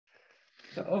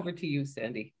So over to you,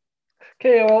 Sandy.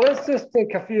 Okay, well, let's just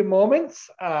take a few moments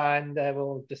and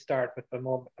we'll just start with a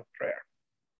moment of prayer.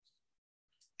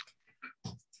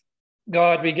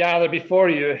 God, we gather before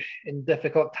you in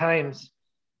difficult times.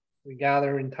 We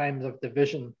gather in times of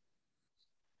division.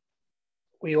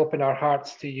 We open our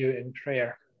hearts to you in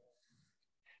prayer.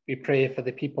 We pray for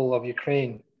the people of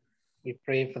Ukraine. We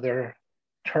pray for their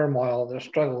turmoil, their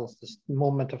struggles, this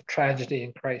moment of tragedy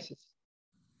and crisis.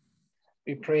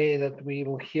 We pray that we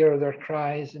will hear their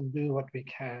cries and do what we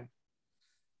can.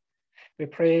 We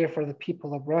pray for the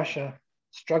people of Russia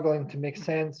struggling to make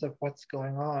sense of what's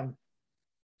going on.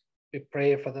 We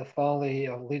pray for the folly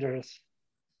of leaders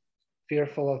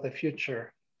fearful of the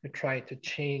future who try to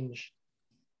change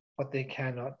what they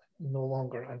cannot no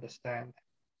longer understand.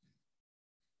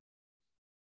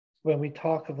 When we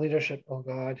talk of leadership, oh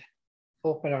God,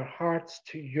 open our hearts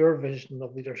to your vision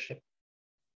of leadership,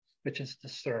 which is to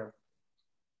serve.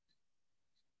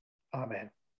 Amen.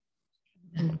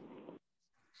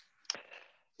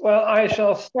 Well, I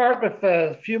shall start with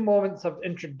a few moments of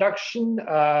introduction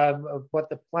of what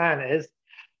the plan is.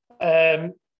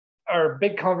 Our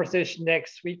big conversation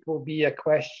next week will be a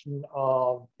question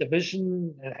of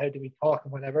division and how do we talk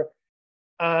and whatever.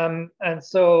 And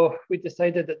so we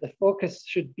decided that the focus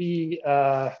should be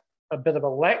a bit of a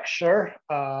lecture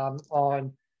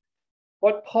on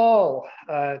what Paul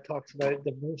talks about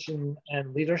division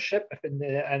and leadership.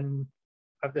 And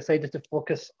I've decided to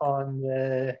focus on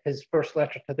his first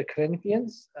letter to the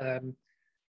Corinthians,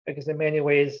 because in many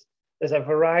ways, there's a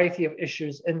variety of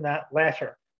issues in that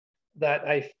letter that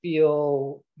I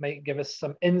feel might give us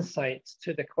some insights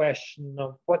to the question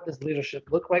of what does leadership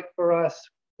look like for us?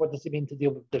 What does it mean to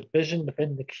deal with division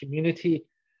within the community?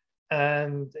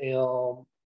 And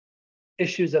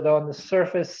issues that on the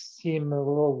surface seem a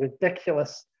little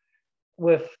ridiculous,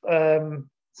 with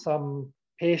some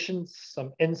patience,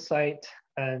 some insight,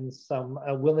 and some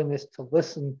willingness to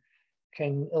listen,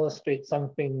 can illustrate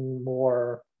something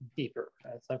more deeper,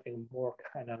 something more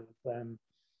kind of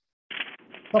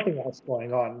something else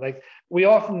going on. Like we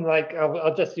often, like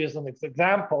I'll just use an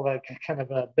example, like kind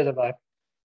of a bit of a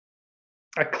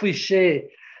cliche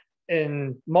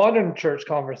in modern church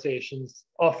conversations,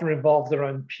 often revolves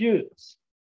around pews.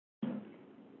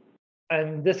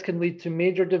 And this can lead to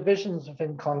major divisions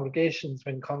within congregations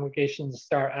when congregations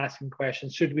start asking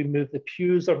questions: should we move the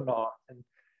pews or not?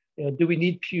 And do we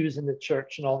need pews in the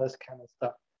church and all this kind of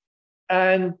stuff?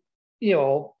 And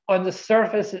on the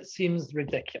surface, it seems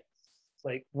ridiculous.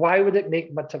 Like, why would it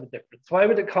make much of a difference? Why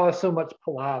would it cause so much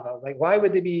palaver? Like, why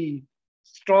would there be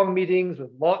strong meetings with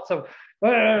lots of,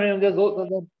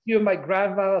 you and my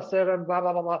grandmother said, and blah,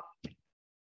 blah, blah, blah.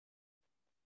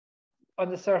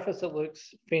 On the surface, it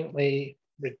looks faintly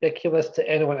ridiculous to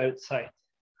anyone outside.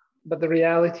 But the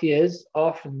reality is,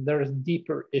 often there is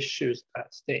deeper issues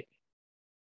at stake.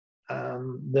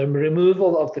 The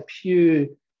removal of the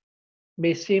pew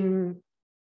may seem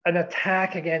an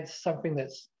attack against something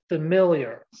that's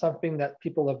familiar, something that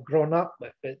people have grown up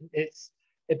with.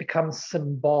 It becomes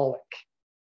symbolic.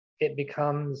 It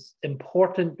becomes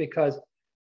important because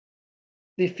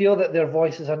they feel that their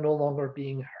voices are no longer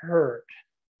being heard.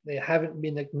 They haven't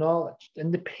been acknowledged.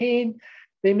 And the pain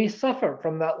they may suffer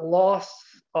from that loss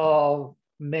of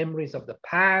memories of the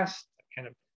past, kind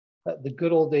of the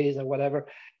good old days or whatever.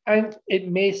 And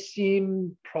it may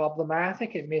seem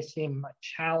problematic, it may seem a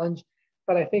challenge,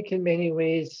 but I think in many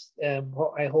ways,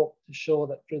 what I hope to show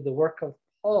that through the work of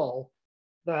Paul,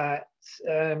 that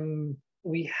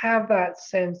we have that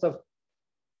sense of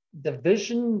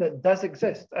division that does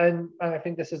exist. And I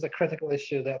think this is a critical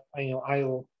issue that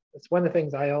it's one of the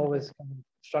things I always kind of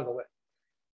struggle with.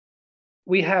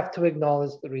 We have to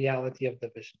acknowledge the reality of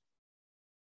division.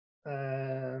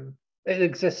 It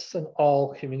exists in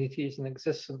all communities and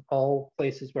exists in all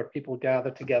places where people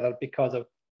gather together because of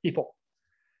people.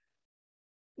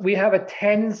 We have a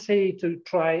tendency to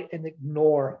try and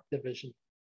ignore division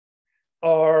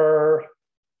or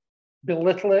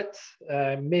belittle it,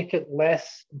 make it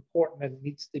less important than it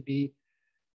needs to be.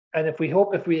 And if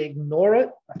we ignore it,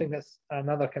 I think that's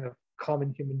another kind of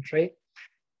common human trait.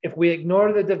 If we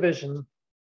ignore the division,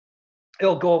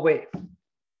 it'll go away.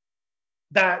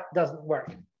 That doesn't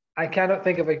work. I cannot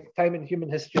think of a time in human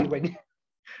history when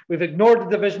we've ignored the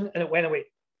division and it went away.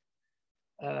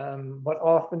 What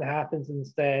often happens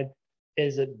instead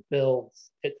is it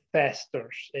builds, it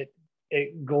festers,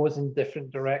 it goes in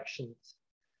different directions.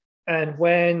 And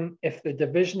if the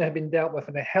division had been dealt with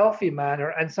in a healthy manner,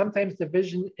 and sometimes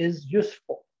division is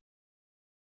useful.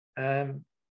 I'm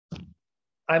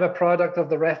a product of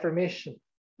the Reformation,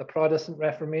 the Protestant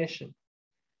Reformation,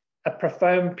 a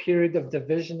profound period of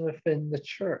division within the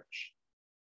church.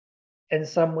 In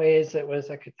some ways, it was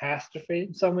a catastrophe.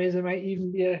 In some ways, it might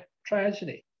even be a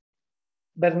tragedy.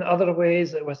 But in other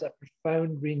ways, it was a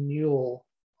profound renewal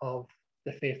of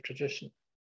the faith tradition,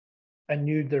 a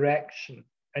new direction,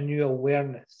 a new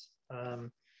awareness, a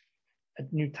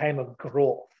new time of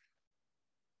growth.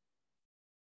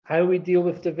 How we deal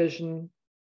with division,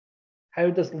 how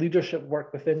does leadership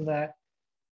work within that?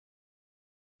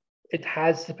 It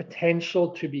has the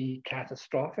potential to be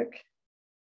catastrophic.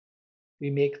 We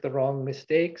make the wrong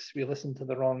mistakes, we listen to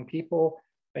the wrong people,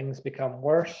 things become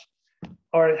worse.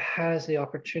 Or it has the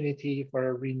opportunity for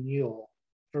a renewal,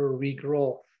 for a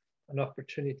regrowth, an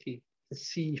opportunity to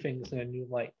see things in a new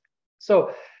light.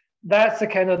 So that's the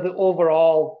kind of the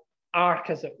overall arc,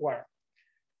 as it were.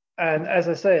 And as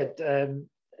I said,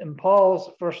 in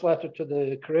Paul's first letter to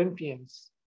the Corinthians,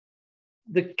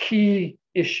 the key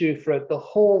issue throughout the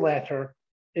whole letter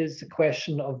is the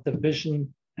question of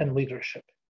division and leadership.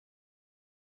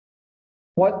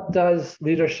 What does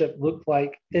leadership look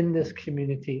like in this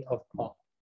community of Paul,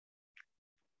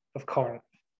 of Corinth?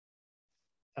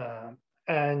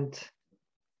 And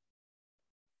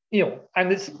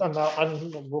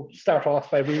we'll start off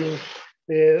by reading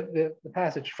the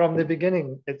passage from the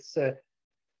beginning.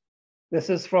 This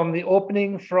is from the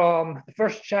opening from the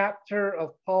first chapter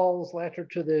of Paul's letter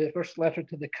to the first letter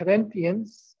to the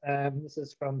Corinthians. This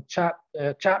is from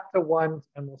chapter 1,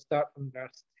 and we'll start from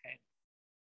verse 10.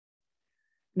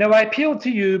 Now I appeal to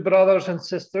you, brothers and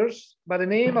sisters, by the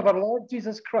name of our Lord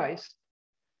Jesus Christ,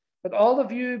 that all of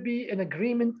you be in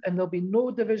agreement and there'll be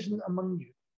no division among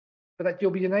you, but that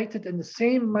you'll be united in the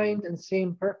same mind and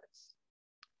same purpose.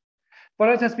 For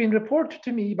it has been reported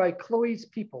to me by Chloe's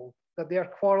people that there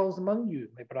are quarrels among you,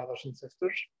 my brothers and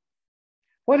sisters.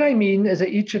 What I mean is that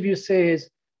each of you says,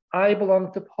 I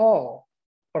belong to Paul,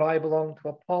 or I belong to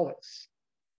Apollos,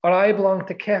 or I belong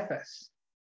to Cephas,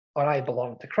 or I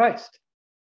belong to Christ.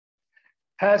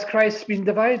 Has Christ been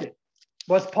divided?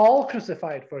 Was Paul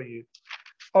crucified for you?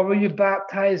 Or were you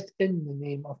baptized in the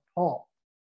name of Paul?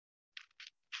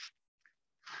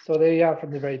 So there you are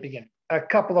from the very beginning. A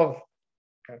couple of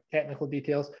kind of technical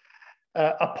details.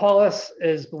 Apollos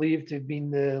is believed to have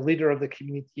been the leader of the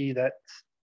community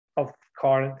of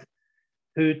Corinth,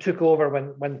 who took over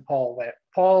when Paul left.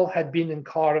 Paul had been in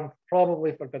Corinth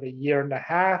probably for about a year and a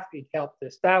half. He'd helped to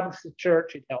establish the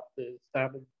church. He'd helped to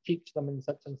teach them and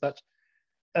such.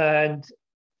 And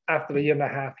after a year and a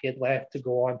half, he had left to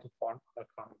go on to form other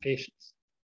congregations.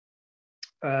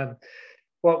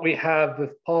 What we have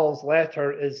with Paul's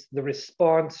letter is the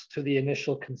response to the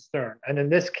initial concern. And in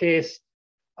this case,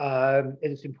 it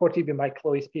is important to be by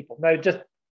Chloe's people. Now, just,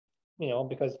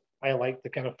 because I like to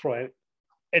kind of throw out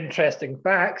interesting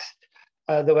facts,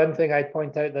 the one thing I'd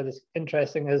point out that is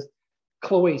interesting is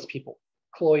Chloe's people.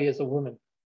 Chloe is a woman.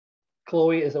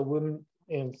 Chloe is a woman.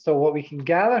 And so what we can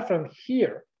gather from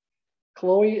here,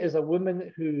 Chloe is a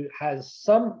woman who has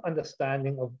some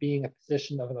understanding of being a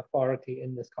position of an authority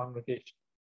in this congregation,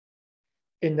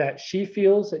 in that she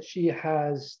feels that she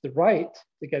has the right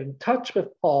to get in touch with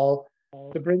Paul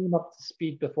to bring him up to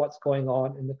speed with what's going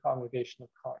on in the congregation of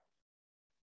Corinth.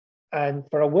 And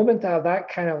for a woman to have that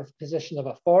kind of position of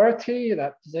authority,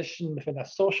 that position within a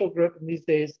social group in these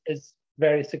days is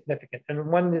very significant. And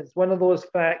it's one of those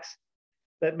facts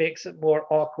that makes it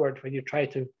more awkward when you try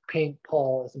to paint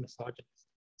Paul as a misogynist.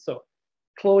 So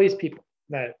Chloe's people.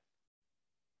 Now,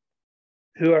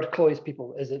 who are Chloe's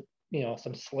people? Is it,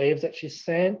 some slaves that she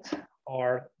sent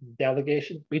or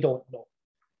delegation? We don't know.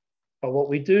 But what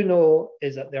we do know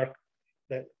is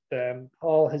that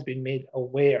Paul has been made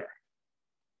aware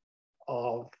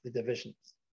of the divisions.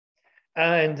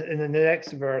 And in the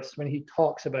next verse, when he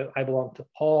talks about, I belong to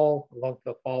Paul, I belong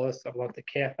to Apollos, I belong to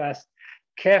Cephas.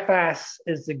 Cephas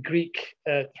is the Greek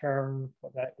term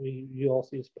that you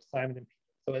also use for Simon and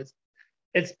Peter. So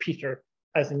it's Peter,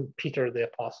 as in Peter, the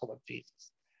apostle of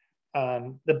Jesus.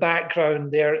 The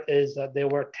background there is that there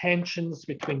were tensions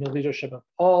between the leadership of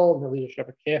Paul and the leadership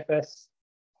of Cephas,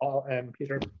 Paul and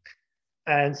Peter.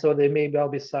 And so there may well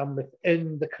be some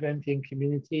within the Corinthian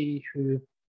community who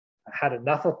had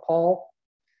enough of Paul,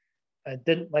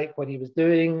 didn't like what he was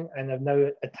doing, and have now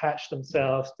attached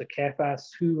themselves to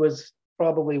Cephas, who was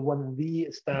probably one of the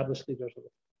established leaders of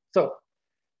it. So,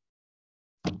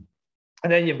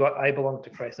 and then you've got I belong to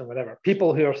Christ and whatever.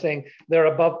 People who are saying they're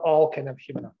above all kind of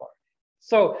human authority.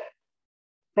 So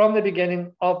from the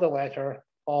beginning of the letter,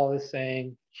 Paul is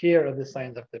saying, here are the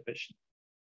signs of division.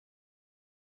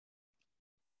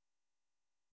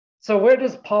 So where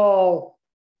does Paul's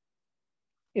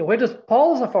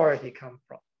authority come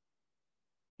from?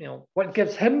 What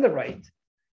gives him the right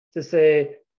to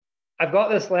say, I've got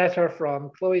this letter from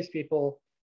Chloe's people,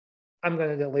 I'm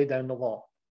going to lay down the law.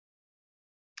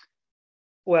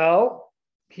 Well,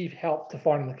 he helped to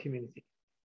form the community.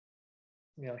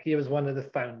 He was one of the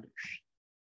founders.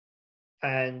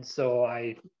 And so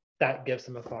that gives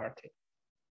him authority.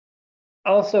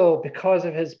 Also, because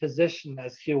of his position,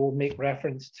 as he will make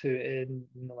reference to in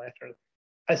the letter,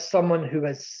 as someone who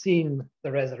has seen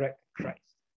the resurrected Christ.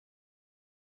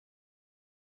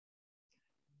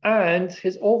 And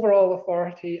his overall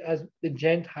authority as the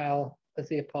Gentile, as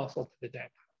the apostle to the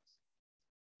Gentiles.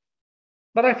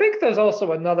 But I think there's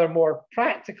also another more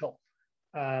practical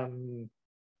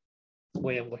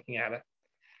way of looking at it.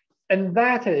 And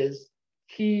that is,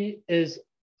 he is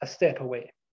a step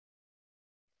away.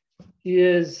 He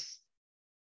is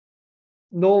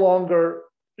no longer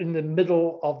in the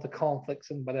middle of the conflicts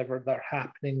and whatever that are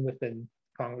happening within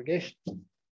the congregation.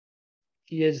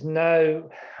 He is now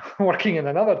working in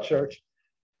another church.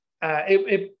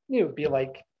 It would be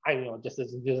like, I don't know, just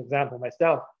as an example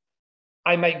myself,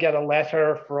 I might get a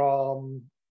letter from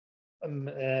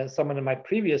someone in my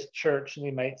previous church, and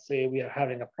they might say, we are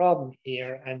having a problem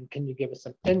here, and can you give us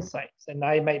some insights? And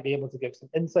I might be able to give some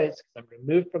insights because I'm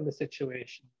removed from the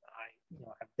situation.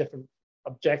 I have different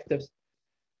objectives.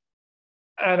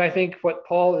 And I think what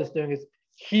Paul is doing is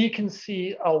he can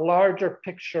see a larger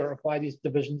picture of why these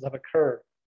divisions have occurred.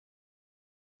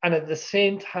 And at the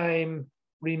same time,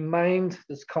 remind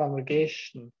this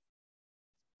congregation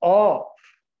of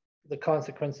the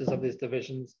consequences of these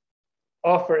divisions,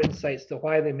 offer insights to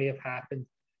why they may have happened,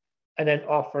 and then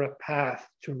offer a path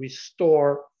to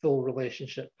restore full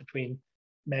relationship between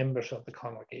members of the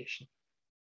congregation.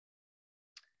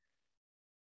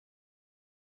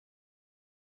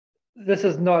 This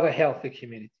is not a healthy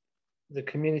community. The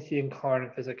community in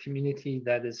Corinth is a community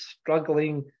that is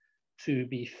struggling to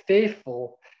be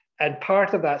faithful, and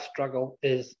part of that struggle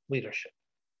is leadership.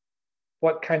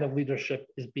 What kind of leadership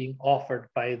is being offered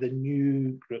by the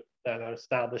new group that are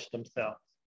established themselves?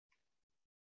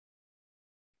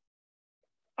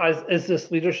 Is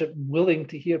this leadership willing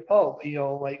to hear Paul?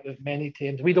 Like with many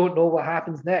times, we don't know what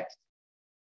happens next.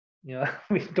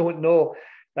 We don't know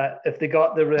that if they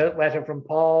got the letter from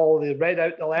Paul, they read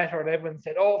out the letter and everyone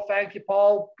said, oh, thank you,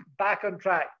 Paul, back on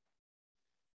track.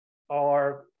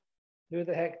 Or who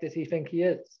the heck does he think he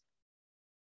is?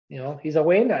 He's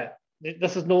away now.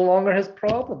 This is no longer his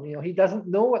problem. He doesn't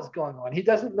know what's going on. He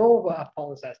doesn't know what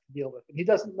Apollos has to deal with. And he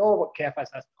doesn't know what Cephas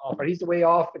has to offer. He's away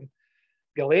off in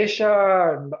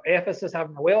Galatia and Ephesus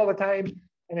having away all the time.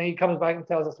 And then he comes back and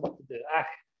tells us what to do.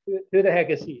 Who the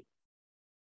heck is he?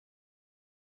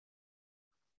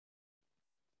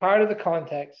 Part of the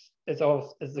context is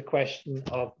the question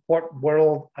of what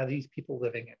world are these people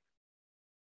living in?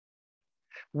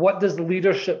 What does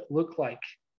leadership look like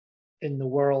in the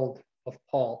world of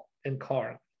Paul in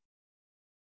Corinth?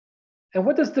 And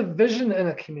what does division in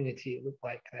a community look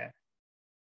like then?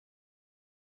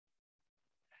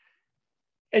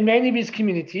 In many of these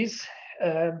communities,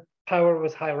 power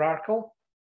was hierarchical,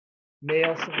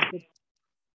 male-centered,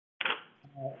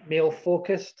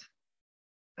 male-focused,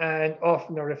 and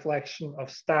often a reflection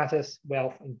of status,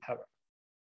 wealth, and power.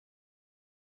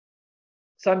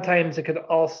 Sometimes it could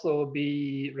also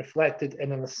be reflected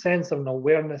in a sense of an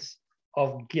awareness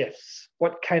of gifts.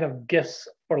 What kind of gifts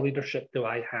for leadership do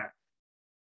I have?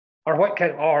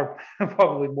 Or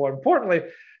probably more importantly,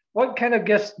 what kind of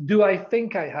gifts do I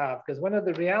think I have? Because one of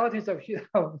the realities of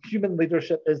human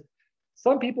leadership is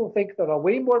some people think there are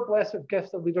way more blessed with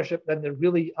gifts of leadership than there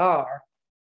really are,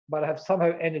 but have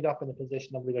somehow ended up in a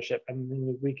position of leadership.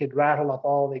 And we could rattle up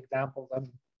all the examples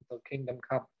until kingdom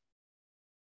come.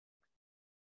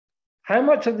 How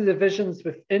much of the divisions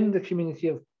within the community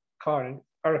of Corinth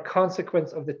are a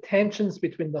consequence of the tensions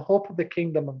between the hope of the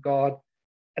kingdom of God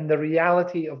and the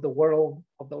reality of the world,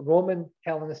 of the Roman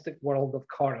Hellenistic world of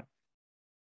Corinth?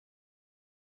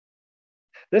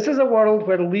 This is a world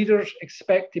where leaders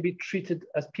expect to be treated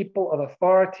as people of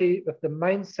authority with the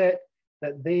mindset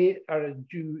that they are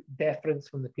due deference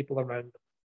from the people around them.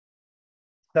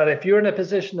 That if you're in a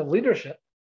position of leadership,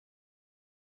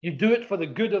 you do it for the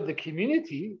good of the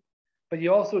community, but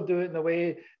you also do it in a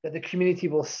way that the community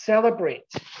will celebrate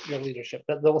your leadership,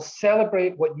 that they'll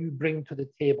celebrate what you bring to the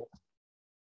table.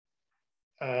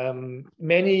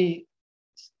 Many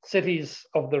cities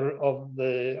of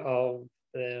the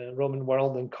Roman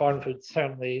world, and Corinth would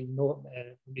certainly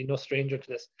be no stranger to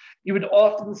this. You would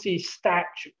often see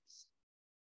statues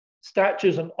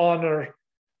in honor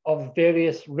of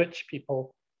various rich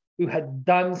people who had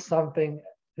done something,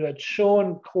 who had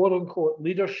shown quote unquote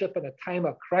leadership in a time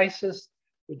of crisis,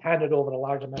 who'd handed over a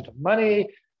large amount of money,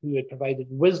 who had provided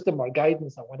wisdom or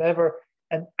guidance or whatever.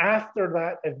 and after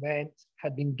that event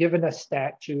had been given a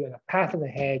statue and a pat on the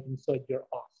head and said, "You're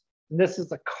off." And this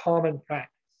is a common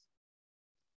practice.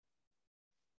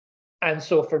 And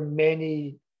so for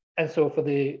many, and so for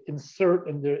the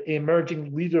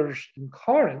emerging leaders in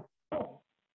Corinth,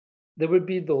 there would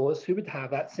be those who would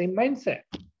have that same mindset,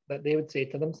 that they would say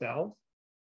to themselves,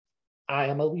 "I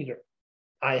am a leader.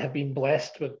 I have been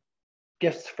blessed with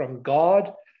gifts from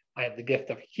God. I have the gift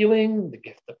of healing, the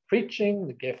gift of preaching,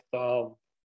 the gift of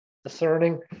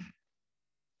discerning.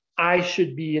 I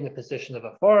should be in a position of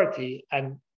authority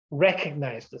and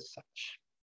recognized as such."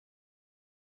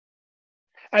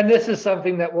 And this is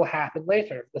something that will happen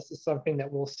later. This is something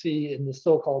that we'll see in the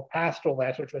so-called pastoral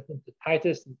letters written to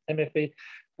Titus and Timothy,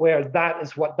 where that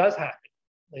is what does happen.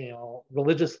 You know,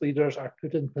 religious leaders are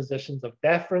put in positions of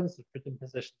deference, they're put in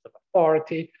positions of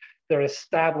authority, they're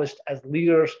established as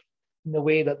leaders in the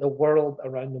way that the world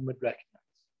around them would recognize.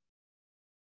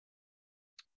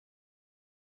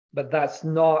 But that's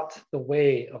not the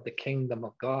way of the kingdom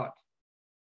of God.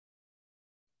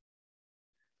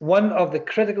 One of the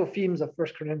critical themes of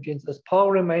 1 Corinthians is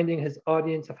Paul reminding his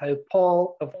audience of how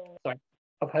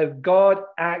God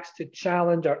acts to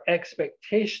challenge our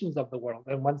expectations of the world.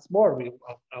 And once more,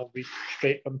 I'll read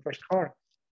straight from 1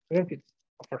 Corinthians,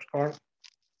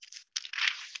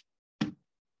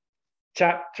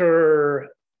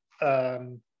 chapter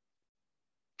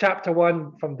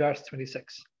 1 from verse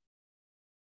 26.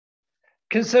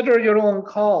 "Consider your own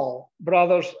call,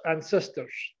 brothers and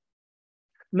sisters.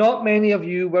 Not many of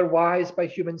you were wise by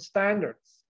human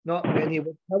standards. Not many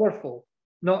were powerful.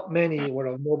 Not many were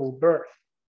of noble birth.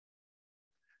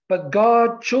 But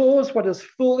God chose what is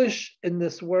foolish in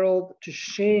this world to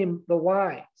shame the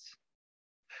wise.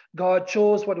 God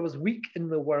chose what was weak in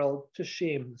the world to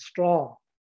shame the strong.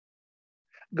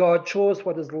 God chose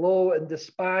what is low and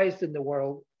despised in the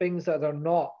world, things that are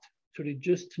not, to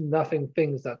reduce to nothing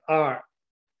things that are,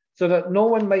 so that no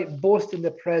one might boast in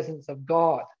the presence of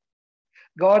God.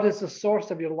 God is the source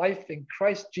of your life in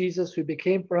Christ Jesus, who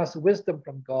became for us wisdom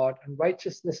from God and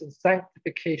righteousness and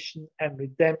sanctification and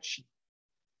redemption,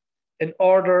 in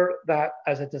order that,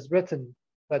 as it is written,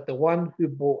 that the one who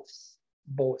boasts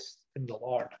in the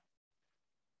Lord."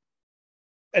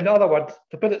 In other words,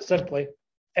 to put it simply,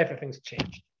 everything's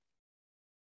changed.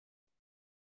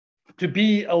 To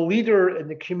be a leader in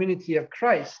the community of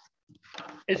Christ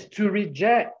is to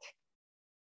reject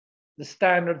the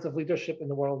standards of leadership in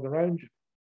the world around you,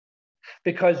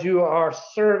 because you are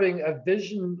serving a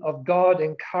vision of God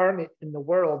incarnate in the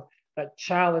world that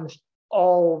challenged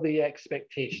all the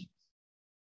expectations.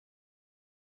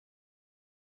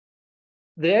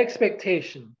 The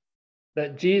expectation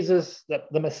that Jesus,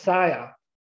 that the Messiah,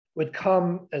 would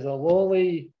come as a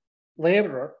lowly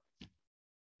laborer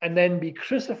and then be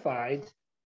crucified,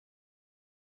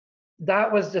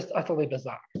 that was just utterly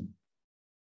bizarre.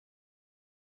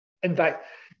 In fact,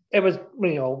 it was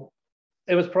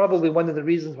probably one of the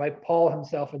reasons why Paul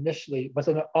himself initially was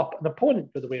an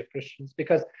opponent to the way of Christians,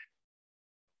 because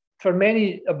for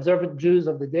many observant Jews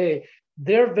of the day,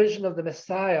 their vision of the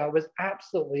Messiah was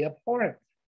absolutely abhorrent.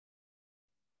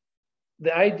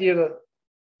 The idea that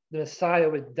the Messiah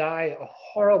would die a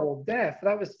horrible death,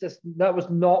 that was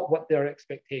not what their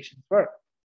expectations were.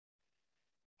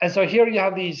 And so here you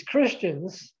have these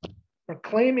Christians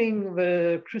proclaiming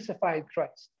the crucified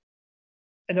Christ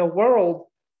in a world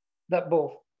that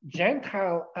both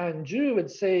Gentile and Jew would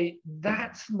say,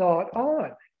 that's not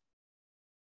on.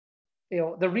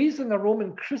 The reason the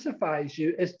Roman crucifies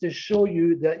you is to show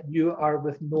you that you are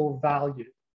with no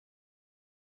value.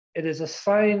 It is a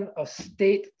sign of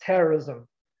state terrorism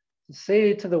to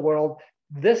say to the world,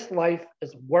 this life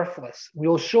is worthless.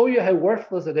 We'll show you how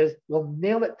worthless it is. We'll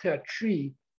nail it to a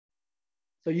tree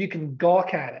so you can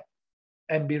gawk at it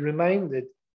and be reminded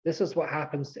this is what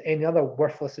happens to any other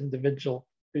worthless individual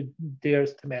who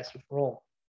dares to mess with Rome.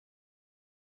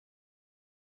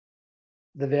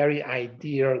 The very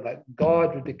idea that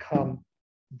God would become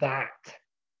that,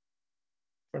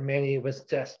 for many, was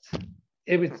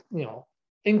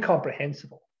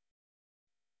incomprehensible.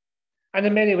 And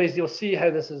in many ways, you'll see how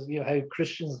this is, how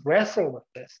Christians wrestle with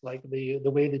this, like the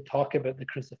way they talk about the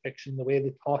crucifixion, the way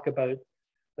they talk about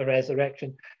the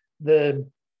resurrection, the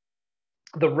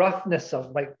roughness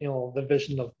of, the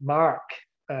vision of Mark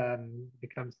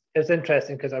becomes. It's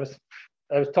interesting because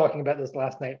I was talking about this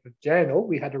last night with Jen.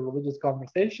 We had a religious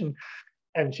conversation,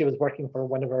 and she was working for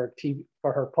one of her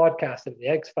for her podcast at the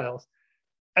X-Files,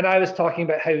 and I was talking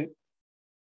about how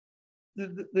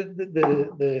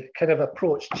the kind of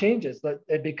approach changes, that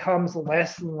it becomes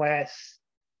less and less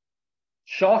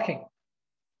shocking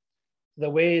the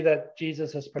way that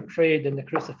Jesus is portrayed in the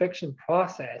crucifixion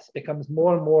process becomes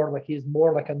more and more like he's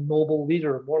more like a noble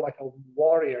leader, more like a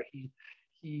warrior.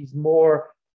 He's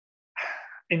more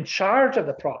in charge of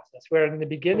the process, where in the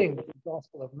beginning of the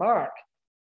Gospel of Mark,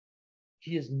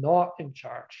 he is not in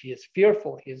charge. He is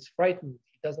fearful. He is frightened.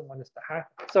 He doesn't want this to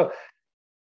happen. So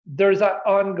there's that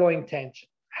ongoing tension.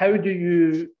 How do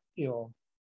you,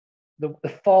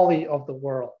 the folly of the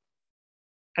world?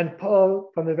 And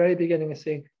Paul, from the very beginning, is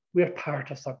saying, we're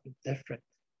part of something different.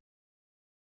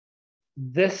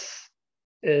 This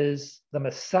is the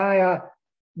Messiah,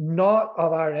 not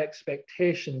of our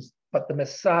expectations, but the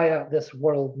Messiah this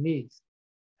world needs.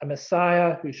 A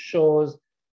Messiah who shows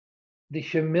the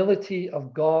humility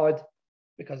of God,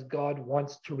 because God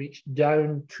wants to reach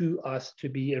down to us to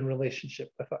be in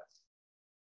relationship with us.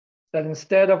 That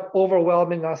instead of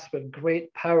overwhelming us with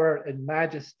great power and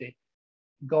majesty,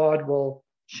 God will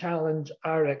challenge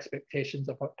our expectations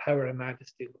of what power and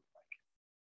majesty look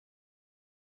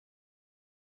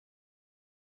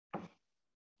like.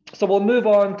 So we'll move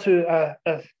on to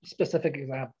a specific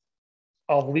example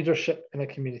of leadership in a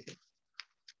community.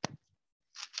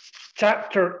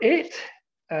 Chapter 8,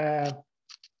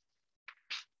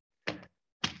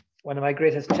 one of my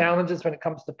greatest challenges when it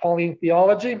comes to Pauline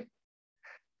theology.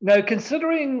 Now,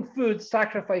 considering food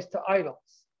sacrificed to idols,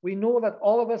 we know that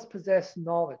all of us possess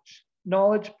knowledge.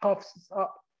 Knowledge puffs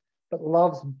up, but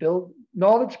love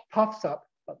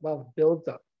builds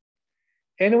up.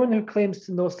 Anyone who claims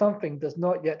to know something does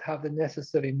not yet have the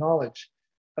necessary knowledge,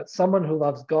 but someone who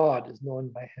loves God is known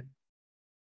by him.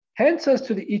 Hence, as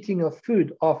to the eating of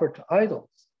food offered to idols,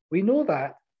 we know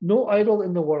that no idol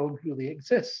in the world really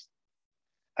exists,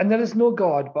 and there is no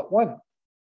God but one.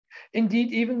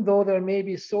 Indeed, even though there may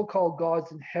be so-called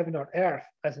gods in heaven or earth,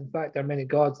 as in fact there are many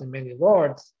gods and many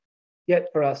lords, yet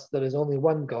for us there is only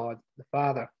one God, the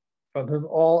Father, from whom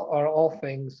all are all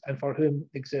things, and for whom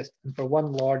exist, and for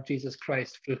one Lord Jesus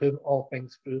Christ, through whom all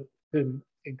things through whom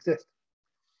exist.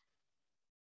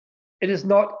 It is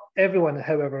not everyone,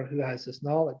 however, who has this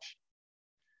knowledge.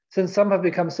 Since some have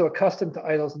become so accustomed to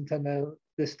idols until now,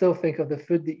 they still think of the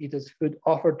food they eat as food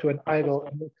offered to an idol,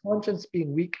 and their conscience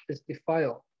being weak is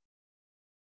defiled.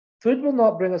 Food will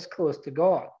not bring us close to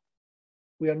God.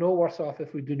 We are no worse off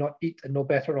if we do not eat, and no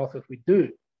better off if we do.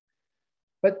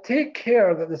 But take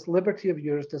care that this liberty of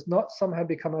yours does not somehow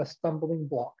become a stumbling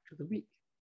block to the weak.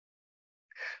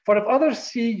 For if others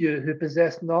see you who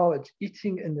possess knowledge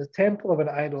eating in the temple of an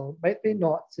idol, might they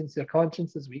not, since their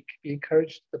conscience is weak, be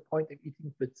encouraged to the point of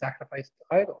eating food sacrificed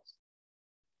to idols?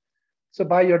 So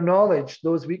by your knowledge,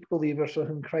 those weak believers for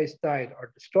whom Christ died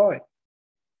are destroyed.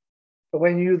 But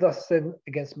when you thus sin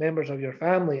against members of your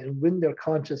family and wound their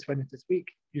conscience when it is weak,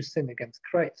 you sin against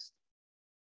Christ.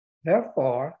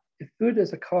 Therefore, if food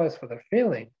is a cause for their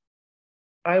failing,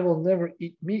 I will never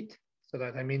eat meat, so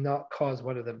that I may not cause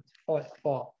one of them to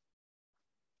fall.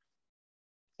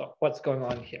 So what's going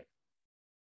on here?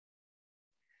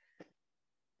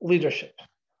 Leadership.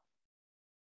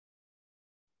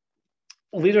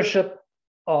 Leadership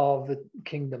of the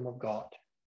kingdom of God,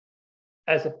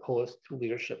 as opposed to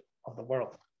leadership of the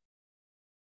world.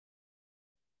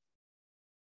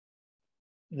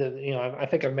 I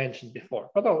think I mentioned before,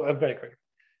 but I'm very quick.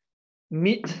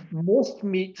 Most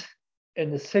meat in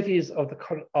the cities of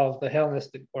the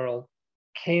Hellenistic world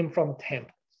came from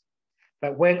temples.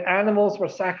 But when animals were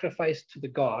sacrificed to the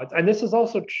gods, and this is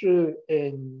also true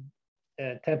in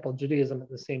temple Judaism at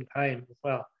the same time as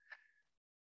well,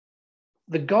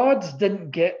 the gods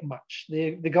didn't get much.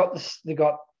 They got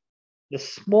the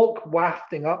smoke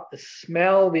wafting up, the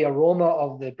smell, the aroma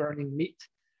of the burning meat.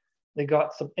 They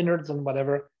got some innards and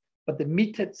whatever, but the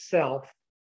meat itself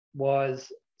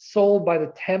was sold by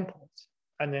the temples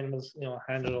and then was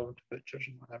handed over to butchers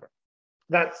and whatever.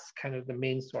 That's kind of the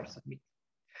main source of meat.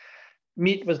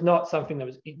 Meat was not something that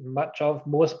was eaten much of.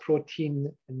 Most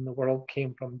protein in the world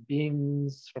came from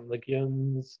beans, from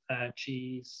legumes,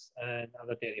 cheese, and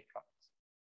other dairy products.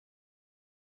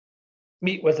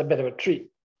 Meat was a bit of a treat.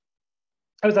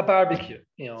 It was a barbecue,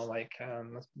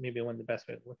 that's maybe one of the best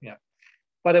ways of looking at it.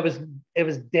 But it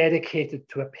was dedicated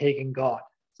to a pagan god.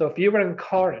 So if you were in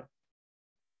Corinth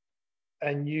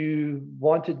and you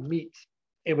wanted meat,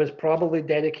 it was probably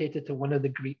dedicated to one of the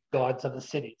Greek gods of the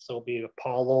city. So it'll be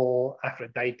Apollo,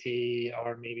 Aphrodite,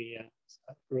 or maybe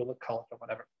a ruler cult or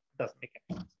whatever. It doesn't make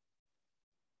any sense.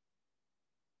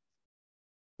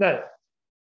 Now,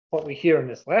 what we hear in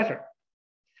this letter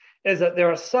is that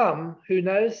there are some who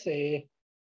now say,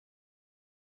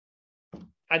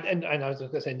 and I was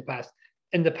going to say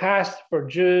in the past, for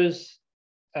Jews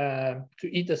to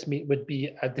eat this meat would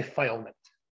be a defilement.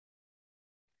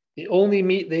 The only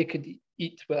meat they could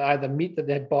eat with either meat that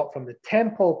they had bought from the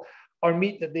temple or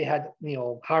meat that they had,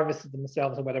 harvested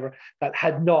themselves or whatever, that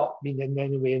had not been in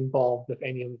any way involved with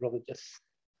any of the religious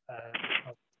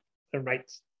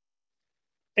rites.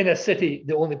 In a city,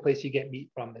 the only place you get meat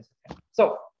from is the temple.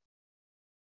 So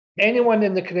anyone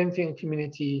in the Corinthian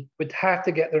community would have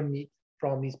to get their meat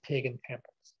from these pagan temples.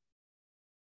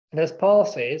 And as Paul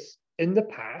says, in the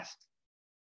past,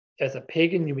 as a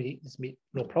pagan, you would eat this meat,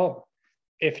 no problem.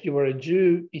 If you were a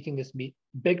Jew eating this meat,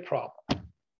 big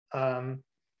problem.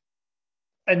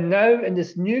 And now in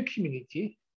this new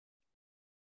community,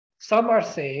 some are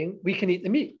saying we can eat the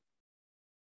meat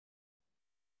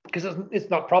because it's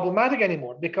not problematic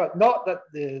anymore. Because not that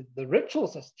the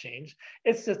rituals has changed,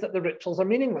 it's just that the rituals are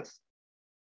meaningless.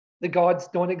 The gods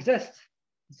don't exist.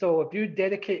 So if you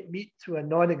dedicate meat to a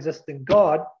non-existent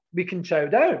god, we can chow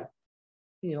down,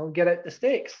 get out the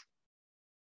steaks.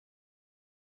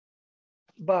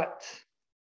 But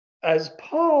as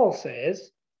Paul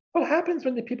says, what happens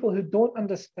when the people who don't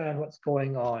understand what's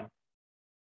going on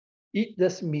eat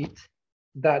this meat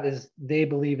that they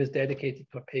believe is dedicated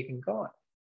to a pagan god?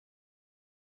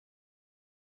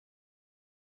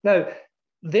 Now,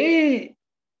 they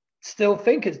still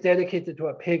think it's dedicated to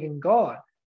a pagan god,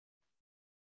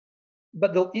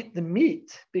 but they'll eat the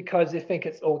meat because they think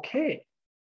it's okay.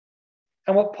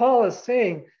 And what Paul is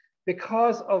saying,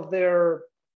 because of their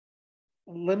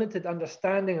limited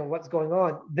understanding of what's going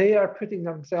on, they are putting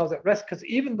themselves at risk, because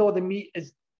even though the meat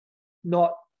is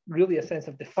not really a sense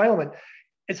of defilement,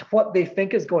 it's what they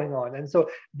think is going on. And so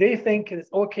they think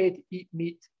it's okay to eat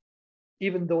meat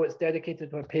even though it's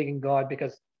dedicated to a pagan god,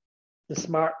 because the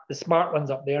smart ones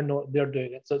up there know they're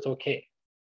doing it, so it's okay.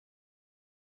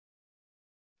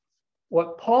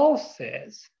 What Paul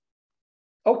says,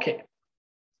 okay,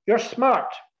 you're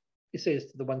smart, he says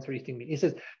to the ones who are eating meat. He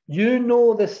says, you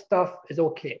know this stuff is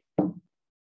okay.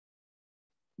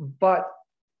 But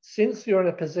since you're in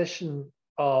a position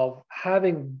of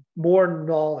having more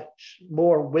knowledge,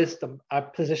 more wisdom, a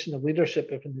position of leadership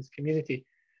within this community,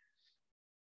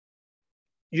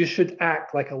 you should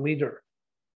act like a leader.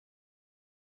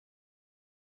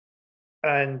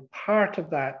 And part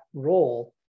of that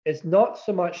role is not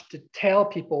so much to tell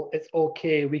people it's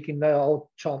okay, we can now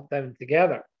all chomp down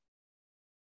together,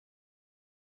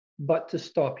 but to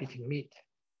stop eating meat,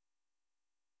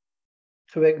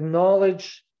 to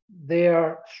acknowledge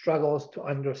their struggles to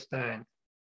understand,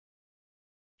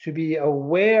 to be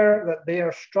aware that they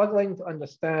are struggling to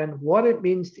understand what it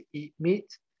means to eat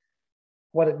meat,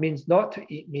 what it means not to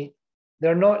eat meat.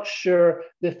 They're not sure,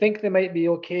 they think they might be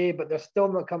okay, but they're still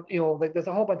not there's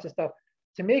a whole bunch of stuff.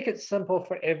 To make it simple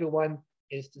for everyone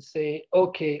is to say,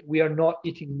 okay, we are not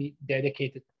eating meat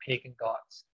dedicated to pagan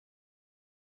gods.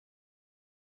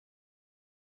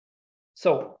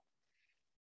 So,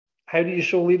 how do you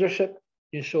show leadership?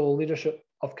 You show leadership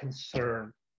of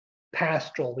concern,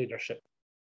 pastoral leadership.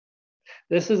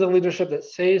 This is a leadership that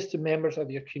says to members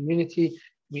of your community,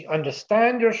 we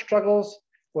understand your struggles,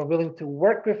 we're willing to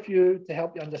work with you to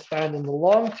help you understand in the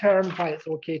long term why it's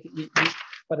okay to eat meat.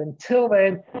 But until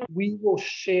then, we will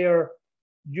share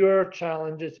your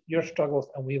challenges, your struggles,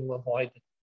 and we will avoid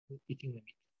eating the meat.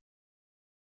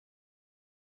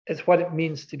 It's what it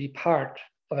means to be part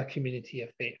of a community of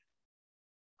faith.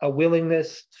 A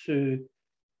willingness to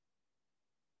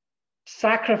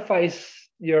sacrifice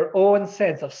your own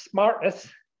sense of smartness.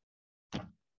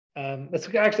 It's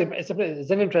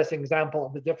an interesting example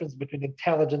of the difference between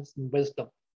intelligence and wisdom.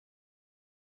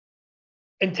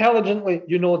 Intelligently,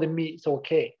 you know the meat's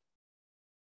okay.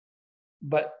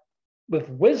 But with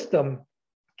wisdom,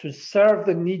 to serve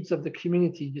the needs of the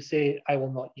community, you say, I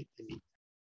will not eat the meat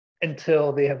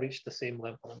until they have reached the same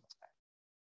level.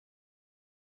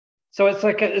 So it's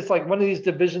like one of these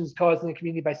divisions caused in the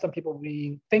community by some people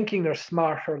thinking they're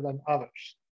smarter than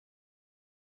others.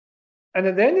 And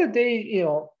at the end of the day,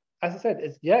 as I said,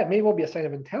 it may well be a sign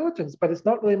of intelligence, but it's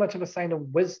not really much of a sign of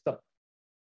wisdom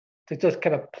to just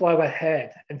kind of plow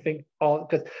ahead and think,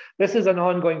 because this is an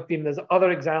ongoing theme. There's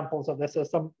other examples of this. There's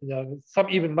some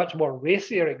even much more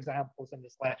racier examples in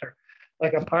this letter.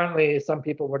 Like apparently some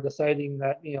people were deciding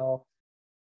that,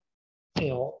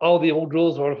 all the old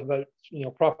rules were about,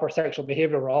 proper sexual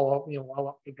behavior were all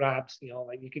up for grabs.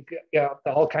 Like you could get up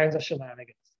to all kinds of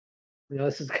shenanigans.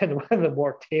 This is kind of one of the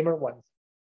more tamer ones.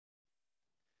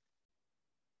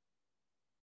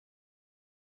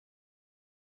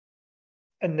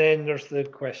 And then there's the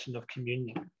question of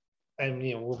communion. And,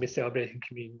 we'll be celebrating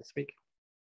communion this week.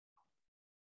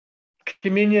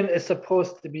 Communion is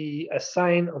supposed to be a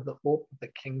sign of the hope of the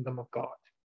kingdom of God.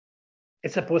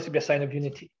 It's supposed to be a sign of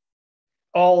unity.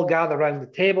 All gather around the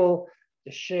table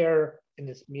to share in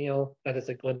this meal that is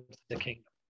a glimpse of the kingdom.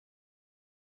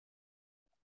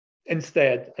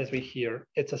 Instead, as we hear,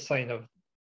 it's a sign of,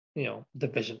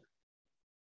 division.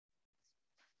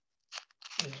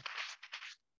 Okay.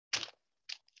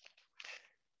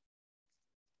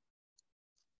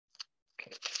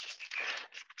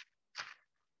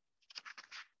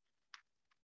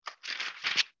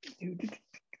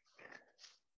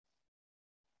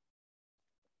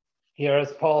 Here,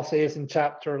 as Paul says in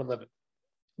chapter 11,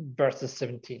 verses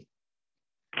 17.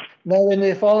 Now, in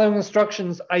the following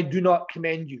instructions, I do not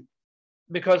commend you,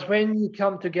 because when you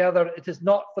come together, it is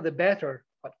not for the better,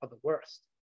 but for the worse.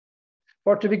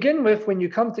 For to begin with, when you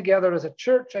come together as a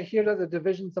church, I hear that the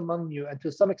divisions among you, and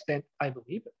to some extent, I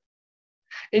believe it.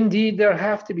 Indeed, there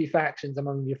have to be factions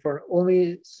among you, for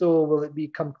only so will it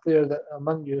become clear that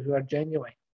among you who are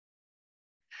genuine.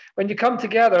 When you come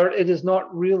together, it is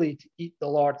not really to eat the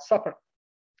Lord's Supper.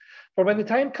 For when the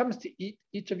time comes to eat,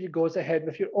 each of you goes ahead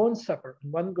with your own supper,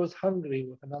 and one goes hungry,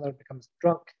 with another becomes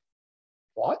drunk.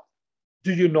 What?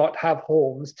 Do you not have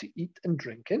homes to eat and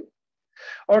drink in?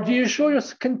 Or do you show your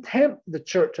contempt for the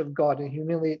church of God and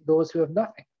humiliate those who have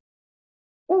nothing?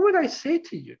 What would I say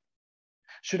to you?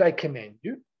 Should I commend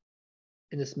you?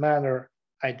 In this manner,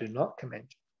 I do not commend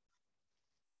you.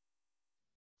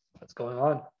 What's going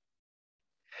on?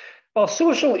 Well,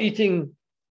 social eating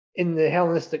in the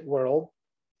Hellenistic world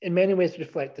in many ways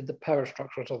reflected the power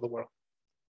structures of the world.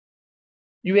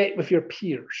 You ate with your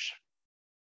peers.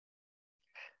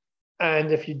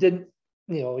 And if you didn't,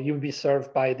 you would be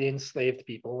served by the enslaved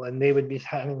people, and they would be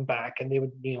hanging back, and they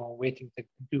would be, waiting to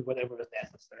do whatever was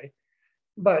necessary.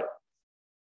 But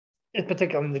in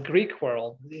particular in the Greek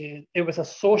world, it was a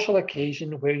social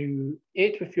occasion where you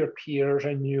ate with your peers,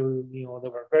 and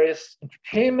there were various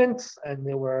entertainments, and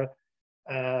there were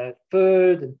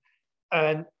food,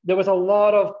 and there was a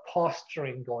lot of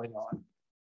posturing going on.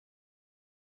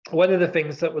 One of the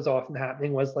things that was often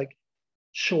happening was like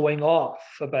showing off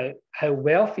about how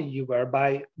wealthy you were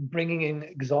by bringing in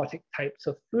exotic types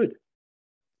of food,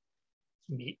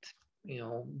 meat,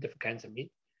 different kinds of meat.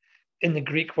 In the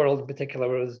Greek world in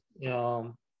particular, it was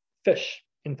fish.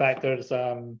 In fact, there's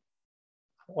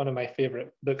one of my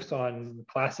favorite books on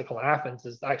classical Athens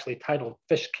is actually titled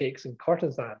Fish Cakes and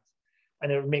Courtesans.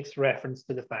 And it makes reference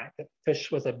to the fact that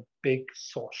fish was a big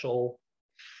social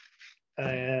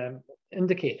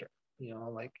indicator.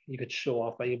 Like you could show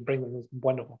off by bringing this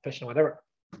wonderful fish and whatever.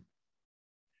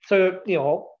 So,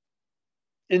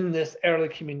 in this early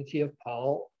community of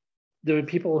Paul, there were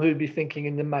people who would be thinking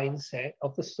in the mindset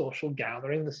of the social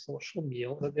gathering, the social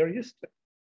meal that they're used to.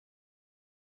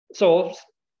 So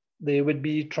they would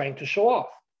be trying to show off,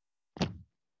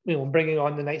 bringing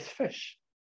on the nice fish.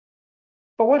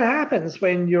 But what happens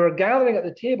when you're gathering at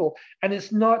the table and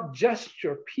it's not just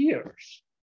your peers?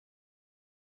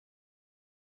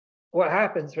 What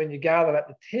happens when you gather at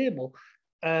the table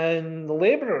and the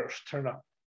laborers turn up,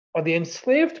 or the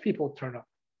enslaved people turn up,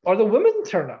 or the women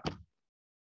turn up?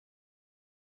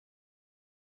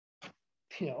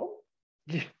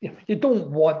 You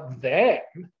don't want them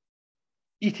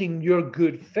eating your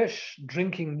good fish,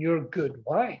 drinking your good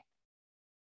wine.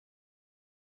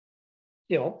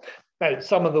 Now,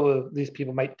 some of these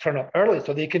people might turn up early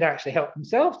so they can actually help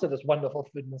themselves to this wonderful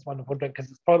food and this wonderful drink, because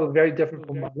it's probably very different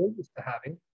from what we're used to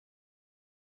having.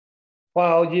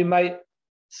 While you might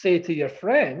say to your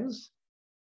friends,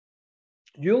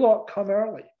 you lot come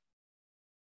early.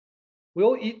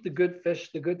 We'll eat the good fish,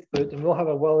 the good food, and we'll have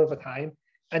a well of a time.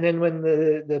 And then when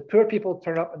the poor people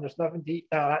turn up and there's nothing to eat,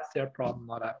 now that's their problem,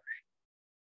 not ours.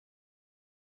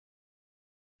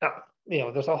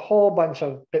 Now, there's a whole bunch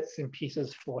of bits and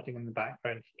pieces floating in the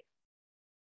background here.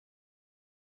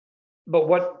 But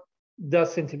what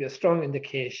does seem to be a strong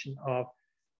indication of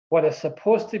what is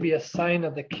supposed to be a sign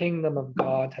of the kingdom of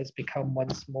God has become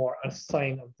once more a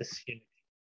sign of disunity,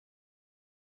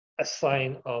 a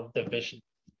sign of division.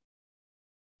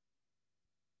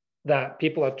 That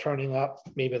people are turning up,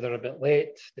 maybe they're a bit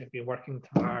late, they've been working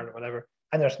too hard or whatever,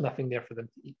 and there's nothing there for them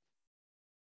to eat.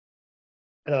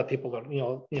 And other people are,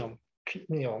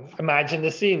 imagine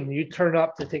the scene. You turn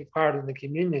up to take part in the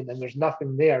communion and there's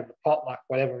nothing there, the potluck,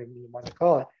 whatever you want to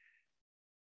call it.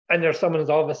 And there's someone who's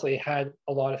obviously had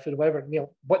a lot of food, whatever.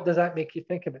 What does that make you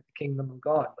think about the kingdom of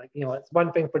God? Like, it's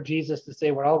one thing for Jesus to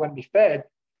say we're all going to be fed,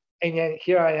 and yet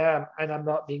here I am, and I'm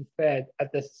not being fed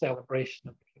at this celebration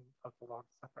of the Lord's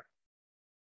Supper.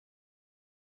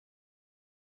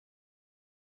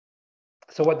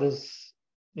 So what does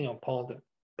Paul do?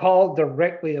 Paul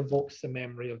directly evokes the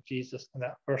memory of Jesus in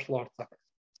that first Lord's Supper.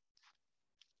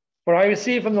 For I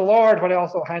received from the Lord what I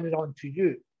also handed on to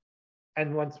you.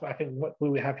 And once, I think what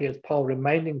we have here is Paul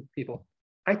reminding people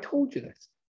I told you this.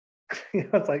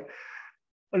 It's like,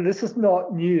 and this is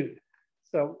not new.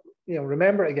 So,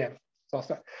 remember again. So I'll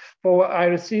start. For what I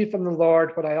received from the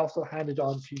Lord, what I also handed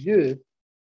on to you,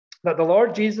 that the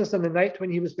Lord Jesus, on the night when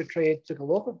he was betrayed, took a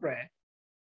loaf of bread,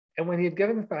 and when he had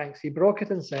given thanks, he broke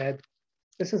it and said,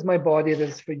 "This is my body that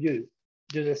is for you.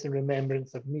 Do this in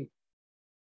remembrance of me."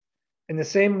 In the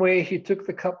same way, he took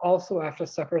the cup also after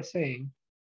supper, saying,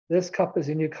 "This cup is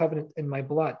a new covenant in my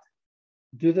blood.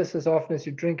 Do this as often as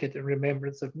you drink it in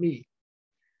remembrance of me.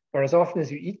 For as often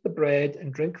as you eat the bread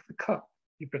and drink the cup,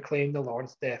 you proclaim the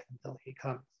Lord's death until he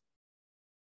comes."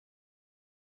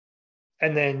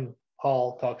 And then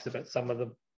Paul talks about some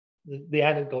of the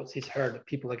anecdotes he's heard that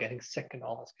people are getting sick and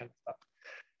all this kind of stuff.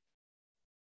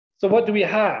 So what do we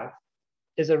have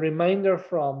is a reminder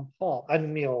from Paul.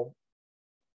 And,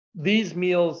 these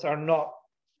meals are not,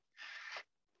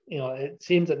 it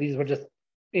seems that these were just,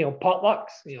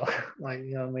 potlucks,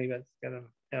 maybe it's kind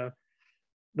of,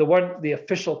 the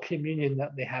official communion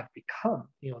that they have become,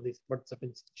 these words of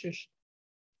institution.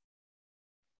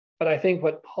 But I think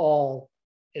what Paul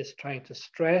is trying to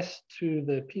stress to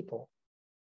the people,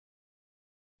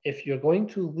 if you're going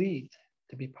to lead,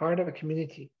 to be part of a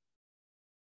community,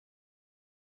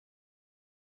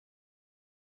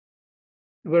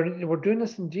 we're doing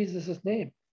this in Jesus'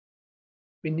 name.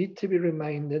 We need to be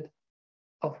reminded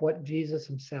of what Jesus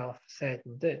himself said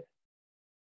and did.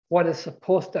 What is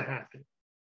supposed to happen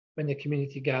when the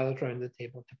community gathers around the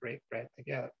table to break bread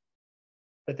together.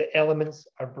 That the elements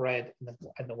are bread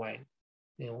and the wine.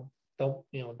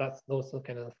 Those are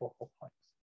kind of the focal points.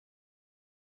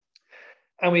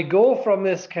 And we go from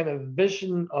this kind of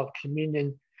vision of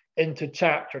communion into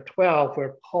chapter 12,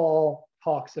 where Paul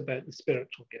talks about the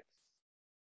spiritual gifts.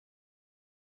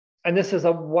 And this is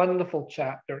a wonderful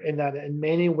chapter in that in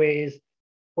many ways,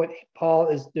 what Paul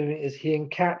is doing is he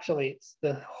encapsulates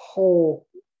the whole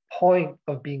point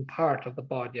of being part of the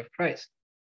body of Christ,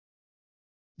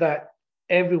 that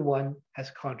everyone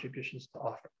has contributions to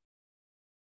offer.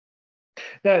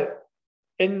 Now,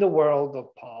 in the world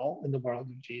of Paul, in the world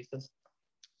of Jesus,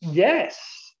 yes,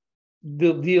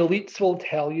 the elites will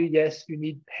tell you, yes, you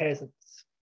need peasants.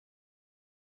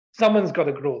 Someone's got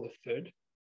to grow the food.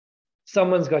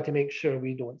 Someone's got to make sure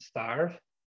we don't starve.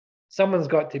 Someone's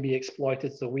got to be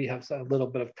exploited so we have a little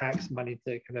bit of tax money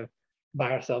to kind of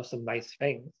buy ourselves some nice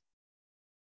things.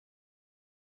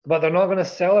 But they're not going to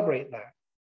celebrate that.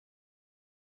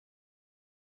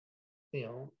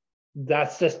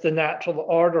 That's just the natural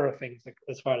order of things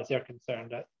as far as they're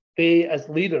concerned. That they, as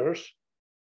leaders,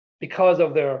 because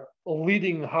of their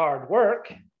leading hard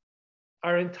work,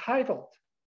 are entitled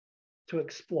to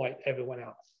exploit everyone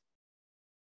else.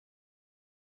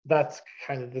 That's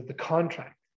kind of the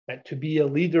contract, that to be a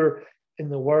leader in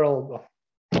the world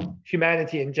of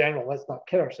humanity in general, let's not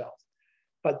kid ourselves,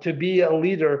 but to be a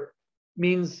leader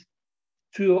means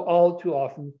all too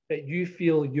often that you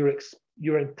feel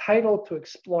you're entitled to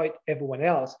exploit everyone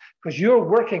else because you're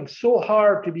working so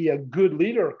hard to be a good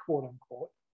leader, quote unquote,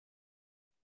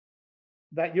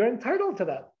 that you're entitled to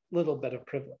that little bit of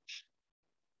privilege.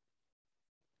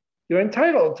 You're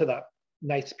entitled to that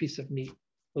nice piece of meat,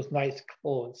 those nice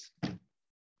clothes,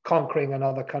 conquering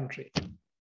another country.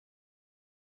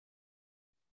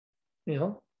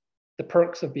 The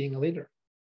perks of being a leader.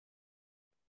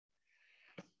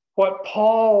 What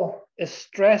Paul is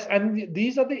stressing, and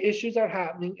these are the issues that are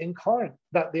happening in Corinth,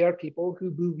 that there are people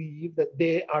who believe that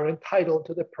they are entitled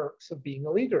to the perks of being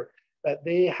a leader, that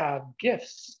they have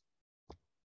gifts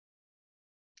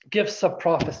of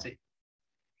prophecy,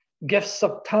 gifts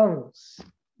of tongues,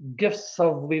 gifts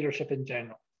of leadership in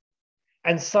general.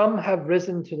 And some have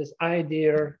risen to this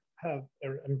idea, have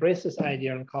embraced this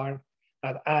idea in Corinth,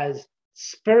 that as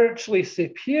spiritually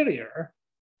superior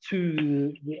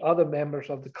to the other members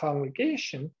of the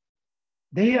congregation,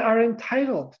 they are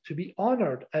entitled to be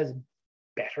honored as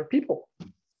better people.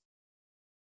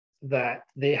 That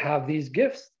they have these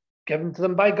gifts given to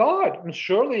them by God. And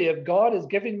surely if God is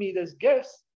giving me these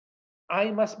gifts, I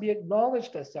must be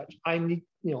acknowledged as such. I need,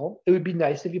 it would be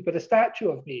nice if you put a statue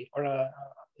of me or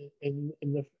in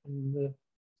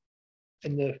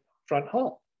the front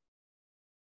hall.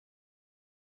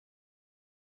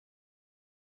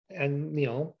 And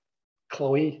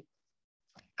Chloe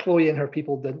and her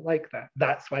people didn't like that.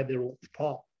 That's why they wrote to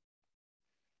Paul.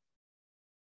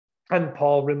 And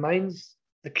Paul reminds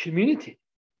the community,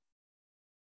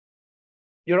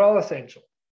 you're all essential.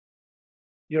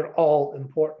 You're all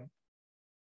important.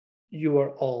 You are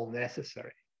all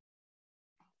necessary.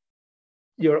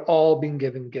 You're all being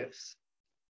given gifts.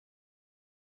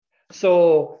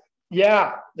 So,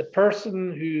 yeah, the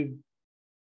person who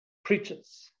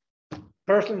preaches,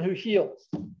 person who heals,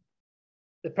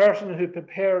 the person who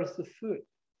prepares the food,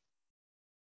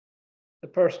 the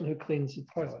person who cleans the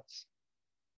toilets.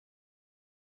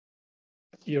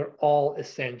 You're all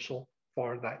essential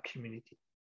for that community.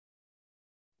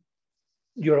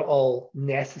 You're all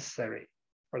necessary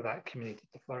for that community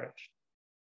to flourish.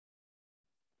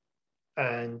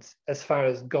 And as far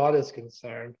as God is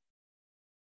concerned,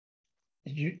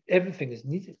 everything is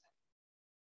needed.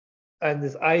 And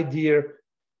this idea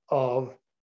of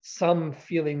some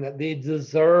feeling that they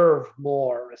deserve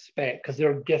more respect because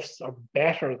their gifts are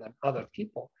better than other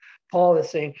people. Paul is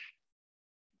saying,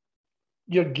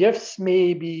 your gifts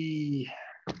may be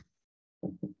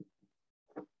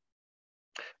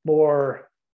more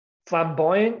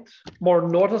flamboyant, more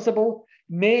noticeable,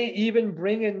 may even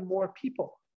bring in more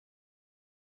people.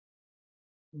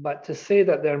 But to say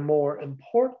that they're more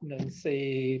important than,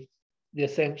 say, the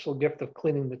essential gift of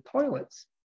cleaning the toilets,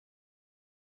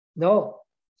 no,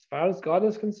 as far as God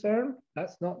is concerned,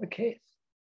 that's not the case.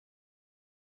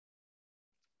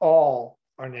 All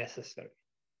are necessary.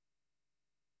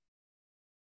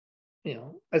 Now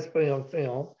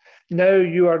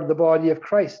you are the body of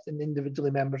Christ and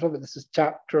individually members of it. This is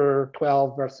chapter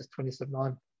 12, verses 27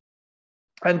 on.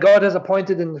 And God has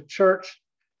appointed in the church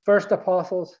first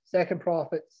apostles, second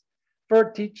prophets,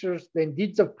 third teachers, then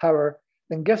deeds of power,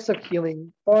 then gifts of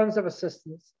healing, forms of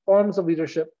assistance, forms of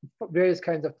leadership, various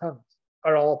kinds of tongues.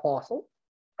 Are all apostles?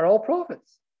 Are all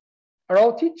prophets? Are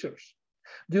all teachers?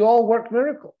 Do all work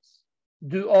miracles?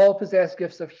 Do all possess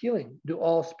gifts of healing? Do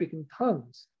all speak in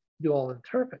tongues? Do all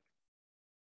interpret?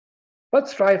 But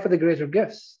strive for the greater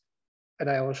gifts, and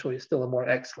I will show you still a more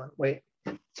excellent way.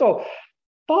 So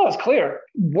Paul is clear.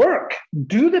 Work.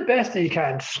 Do the best that you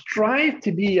can. Strive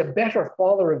to be a better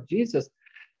follower of Jesus,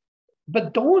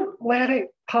 but don't let it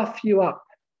puff you up.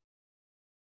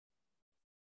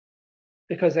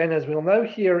 Because then, as we'll now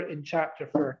hear in chapter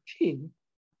 13,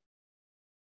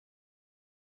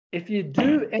 if you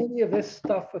do any of this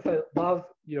stuff without love,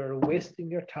 you're wasting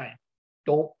your time.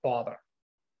 Don't bother.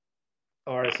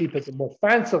 Or as he puts it more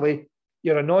fancily,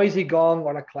 you're a noisy gong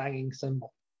or a clanging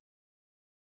cymbal.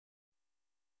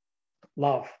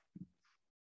 Love.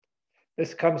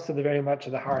 This comes to the very much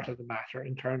of the heart of the matter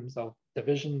in terms of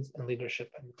divisions and leadership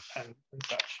and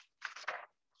such.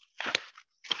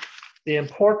 The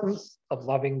importance of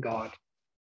loving God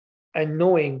and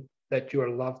knowing that you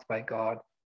are loved by God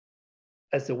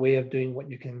as a way of doing what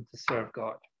you can to serve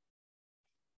God.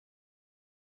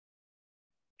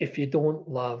 If you don't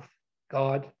love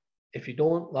God, if you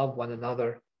don't love one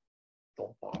another,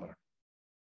 don't bother.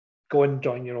 Go and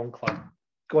join your own club.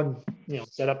 Go and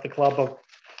set up the club of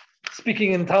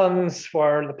speaking in tongues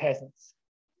for the peasants.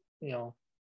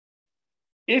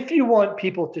 If you want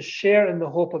people to share in the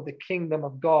hope of the kingdom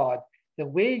of God, the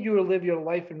way you will live your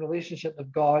life in relationship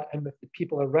with God and with the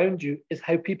people around you is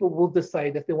how people will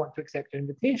decide if they want to accept your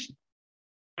invitation.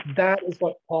 That is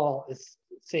what Paul is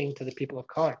saying to the people of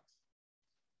Corinth.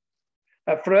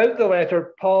 Throughout the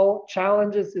letter, Paul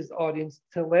challenges his audience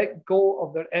to let go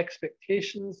of their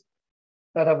expectations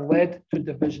that have led to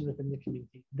division within the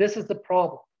community. This is the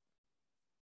problem.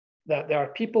 That there are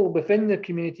people within the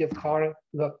community of Corinth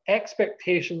who have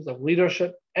expectations of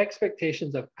leadership,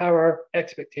 expectations of power,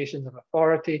 expectations of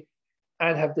authority,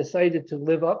 and have decided to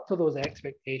live up to those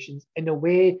expectations in a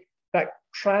way that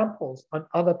tramples on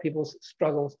other people's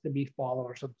struggles to be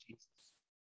followers of Jesus.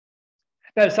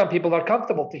 Now, some people are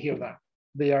comfortable to hear that.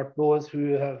 They are those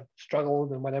who have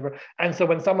struggled and whatever. And so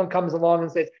when someone comes along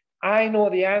and says, I know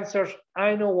the answers,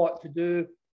 I know what to do,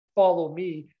 follow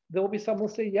me, there will be someone who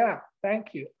will say, yeah,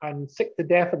 thank you. I'm sick to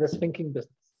death of this thinking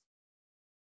business.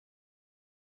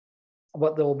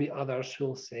 But there will be others who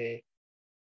will say,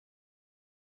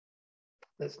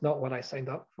 that's not what I signed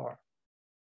up for.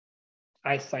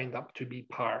 I signed up to be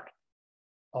part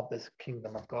of this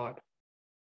kingdom of God.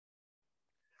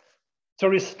 To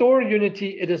restore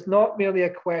unity, it is not merely a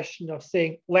question of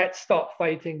saying, let's stop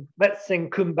fighting, let's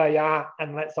sing Kumbaya,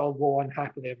 and let's all go on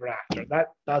happily ever after. That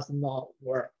does not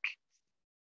work.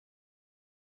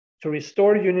 To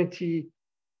restore unity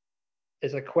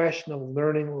is a question of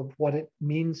learning of what it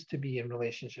means to be in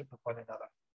relationship with one another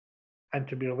and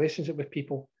to be in relationship with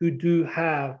people who do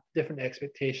have different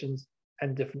expectations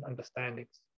and different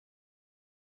understandings.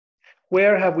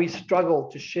 Where have we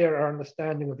struggled to share our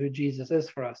understanding of who Jesus is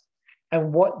for us?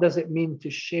 And what does it mean to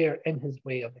share in his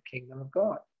way of the kingdom of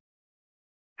God?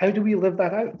 How do we live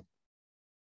that out?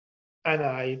 And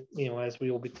as we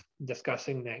will be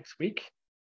discussing next week,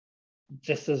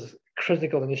 just as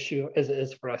critical an issue as it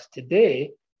is for us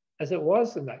today, as it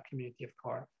was in that community of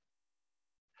Corinth.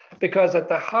 Because at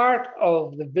the heart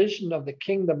of the vision of the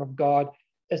kingdom of God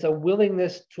is a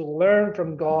willingness to learn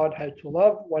from God how to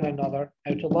love one another,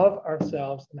 how to love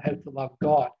ourselves, and how to love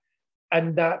God.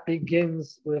 And that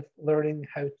begins with learning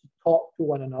how to talk to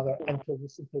one another and to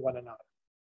listen to one another.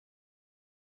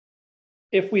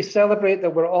 If we celebrate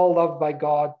that we're all loved by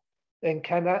God, then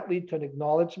can that lead to an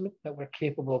acknowledgement that we're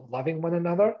capable of loving one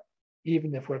another,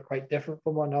 even if we're quite different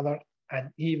from one another, and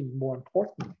even more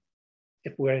importantly,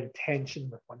 if we're in tension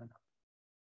with one another.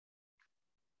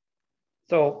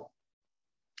 So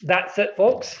that's it,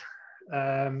 folks.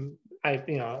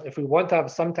 If we want to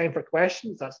have some time for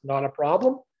questions, that's not a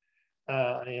problem.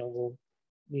 The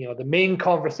main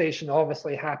conversation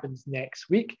obviously happens next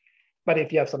week. But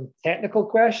if you have some technical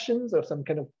questions or some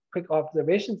kind of quick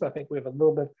observations, I think we have a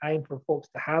little bit of time for folks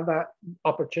to have that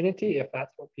opportunity if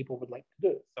that's what people would like to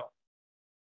do. So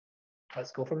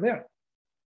let's go from there.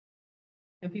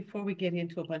 And before we get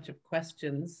into a bunch of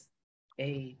questions,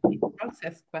 a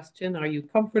process question: are you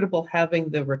comfortable having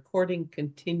the recording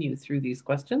continue through these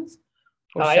questions?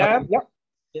 I am. Yep.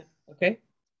 Yeah. Okay.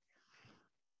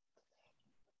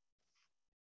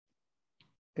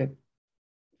 Good.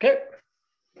 Okay.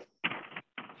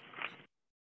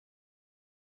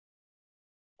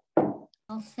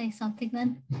 I'll say something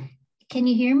then. Can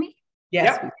you hear me?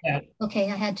 Yes. Yeah.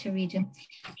 Okay, I had to read you.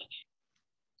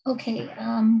 Okay.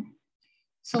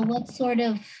 So what sort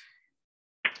of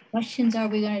questions are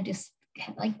we going to just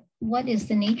like? What is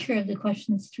the nature of the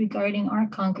questions regarding our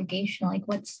congregation? Like,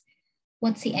 what's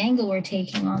the angle we're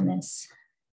taking on this?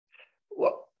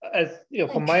 Well, as you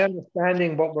know, from my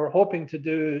understanding, what we're hoping to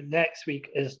do next week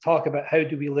is talk about how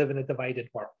do we live in a divided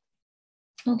world.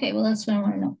 Okay, well, that's what I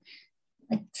want to know.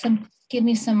 Like, give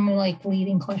me some like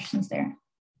leading questions there.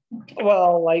 Okay.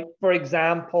 Well, like for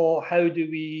example, how do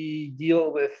we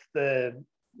deal with the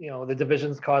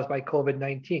divisions caused by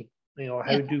COVID-19?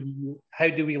 How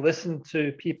do we listen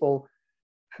to people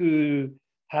who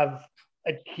have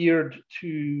adhered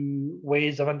to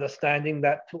ways of understanding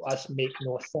that to us make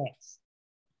no sense?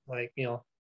 Like,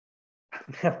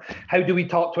 how do we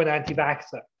talk to an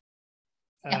anti-vaxxer?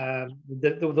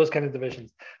 Those kind of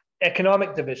divisions.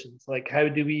 Economic divisions, like how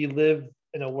do we live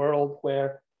in a world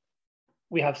where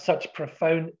we have such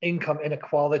profound income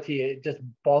inequality, it just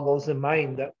boggles the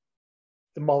mind that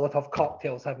the Molotov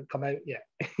cocktails haven't come out yet.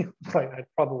 I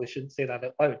probably shouldn't say that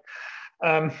out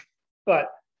loud.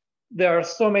 But there are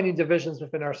so many divisions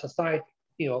within our society.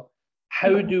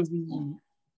 How do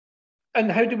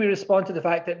we respond to the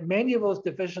fact that many of those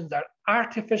divisions are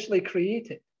artificially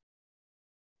created?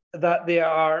 That they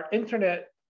are internet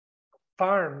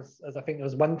farms, as I think there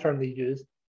was one term they used,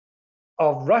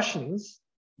 of Russians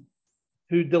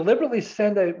who deliberately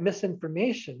send out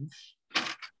misinformation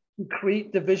to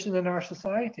create division in our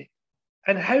society.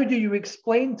 And how do you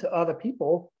explain to other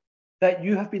people that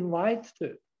you have been lied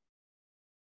to?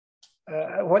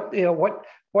 What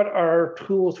are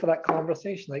tools for that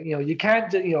conversation? Like, you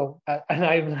can't, and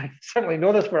I certainly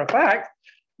know this for a fact,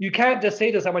 you can't just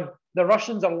say to someone, the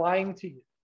Russians are lying to you.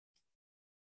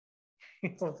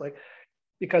 It's like,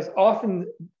 because often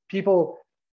people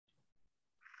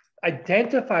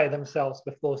identify themselves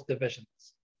with those divisions.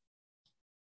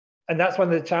 And that's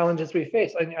one of the challenges we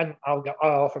face. And I'll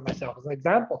offer myself as an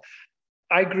example.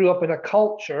 I grew up in a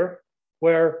culture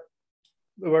where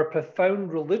there were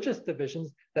profound religious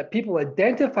divisions that people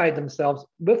identified themselves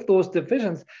with those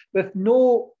divisions with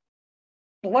no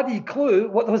bloody clue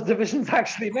what those divisions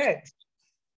actually meant.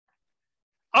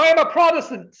 I am a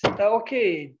Protestant.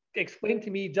 Okay, explain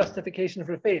to me justification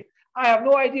for faith. I have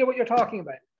no idea what you're talking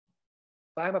about.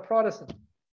 But I'm a Protestant.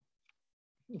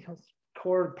 It's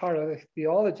core part of the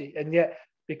theology. And yet,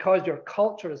 because your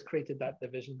culture has created that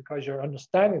division, because your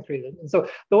understanding has created it. And so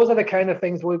those are the kind of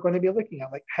things we're going to be looking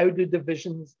at. Like, how do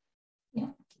divisions... Yeah.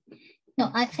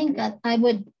 No, I think that I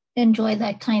would enjoy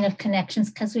that kind of connections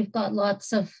because we've got lots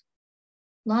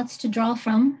to draw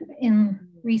from in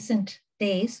recent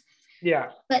days.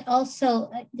 Yeah. But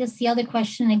also, just the other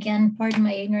question, again, pardon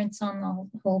my ignorance on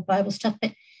the whole Bible stuff,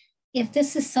 but if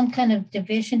this is some kind of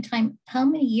division time, how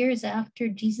many years after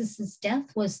Jesus's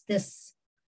death was this?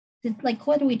 Like,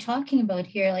 what are we talking about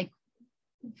here? Like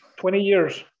 20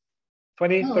 years,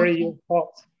 30 years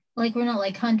tops. Like, we're not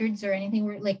like hundreds or anything.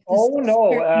 We're like,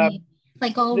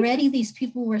 like already these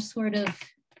people were sort of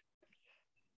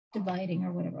dividing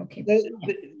or whatever. Okay.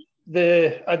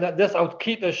 I'll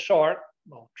keep this short.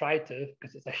 Well, try to,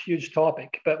 because it's a huge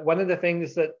topic. But one of the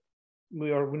things that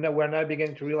we're now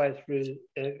beginning to realize through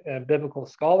biblical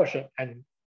scholarship and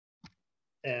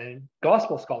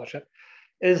gospel scholarship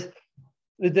is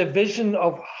the division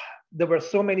of, there were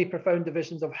so many profound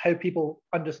divisions of how people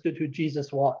understood who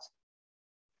Jesus was.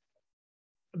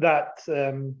 That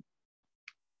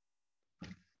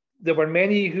there were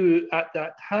many who at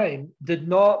that time did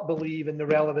not believe in the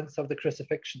relevance of the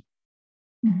crucifixion.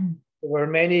 Mm-hmm. There were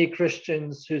many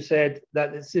Christians who said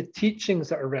that it's the teachings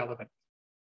that are relevant.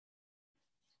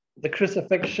 The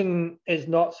crucifixion is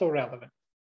not so relevant.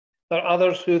 There are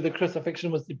others who the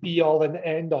crucifixion was the be all and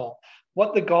end all.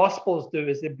 What the Gospels do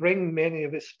is they bring many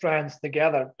of its strands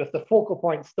together, with the focal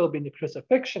point still being the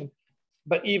crucifixion,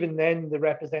 but even then they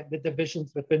represent the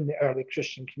divisions within the early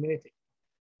Christian community.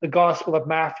 The Gospel of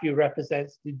Matthew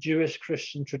represents the Jewish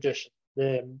Christian tradition.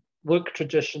 The Luke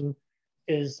tradition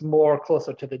is more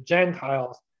closer to the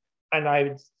Gentiles, and I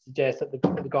would suggest that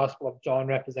the Gospel of John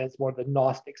represents more the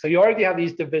Gnostic. So you already have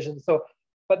these divisions.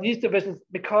 But these divisions,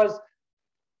 because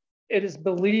it is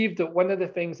believed that one of the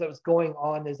things that was going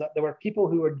on is that there were people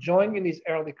who were joining these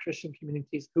early Christian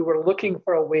communities who were looking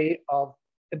for a way of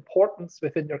importance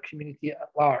within their community at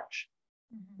large.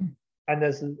 Mm-hmm. And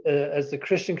as the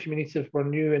Christian communities were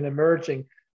new and emerging,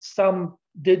 some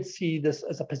did see this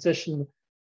as a position,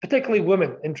 particularly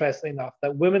women, interestingly enough,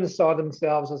 that women saw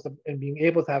themselves as in being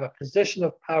able to have a position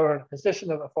of power, a position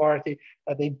of authority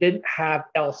that they didn't have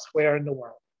elsewhere in the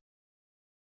world.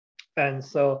 And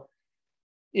so,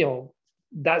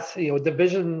 that's,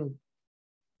 division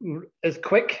is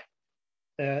quick.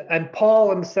 And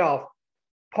Paul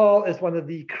is one of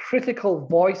the critical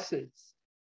voices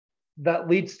that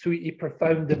leads to a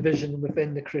profound division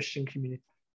within the Christian community.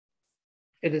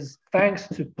 It is thanks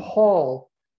to Paul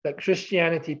that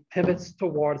Christianity pivots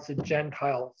towards the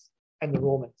Gentiles and the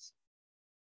Romans.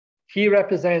 He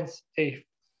represents a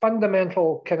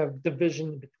fundamental kind of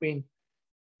division between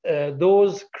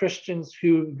those Christians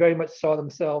who very much saw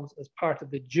themselves as part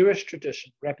of the Jewish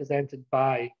tradition represented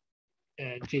by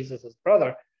Jesus'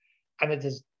 brother, and it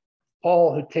is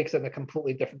Paul who takes it in a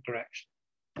completely different direction.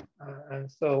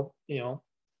 And so,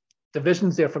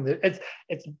 divisions there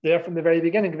it's there from the very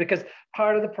beginning, because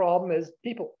part of the problem is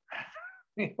people.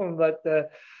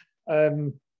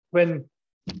 When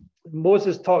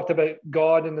Moses talked about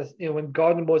God and this, when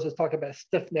God and Moses talked about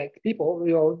stiff-necked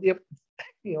people,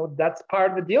 that's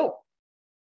part of the deal.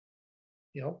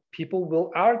 People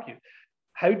will argue.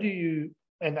 How do you,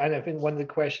 and I think one of the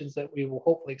questions that we will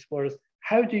hopefully explore is,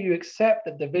 how do you accept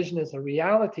that division is a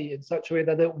reality in such a way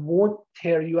that it won't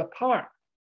tear you apart?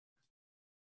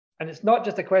 And it's not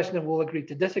just a question of we'll agree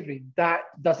to disagree. That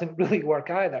doesn't really work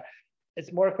either.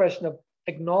 It's more a question of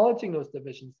acknowledging those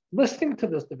divisions, listening to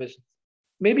those divisions,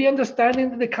 maybe understanding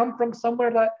that they come from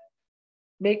somewhere that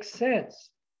makes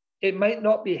sense. It might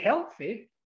not be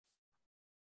healthy,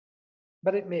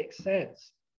 but it makes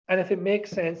sense. And if it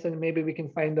makes sense, then maybe we can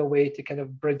find a way to kind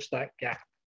of bridge that gap.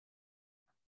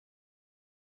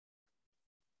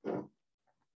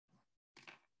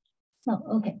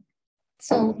 Oh, okay.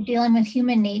 So dealing with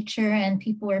human nature and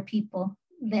people are people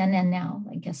then and now,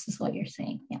 I guess is what you're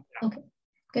saying. Yeah. Okay,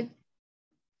 good.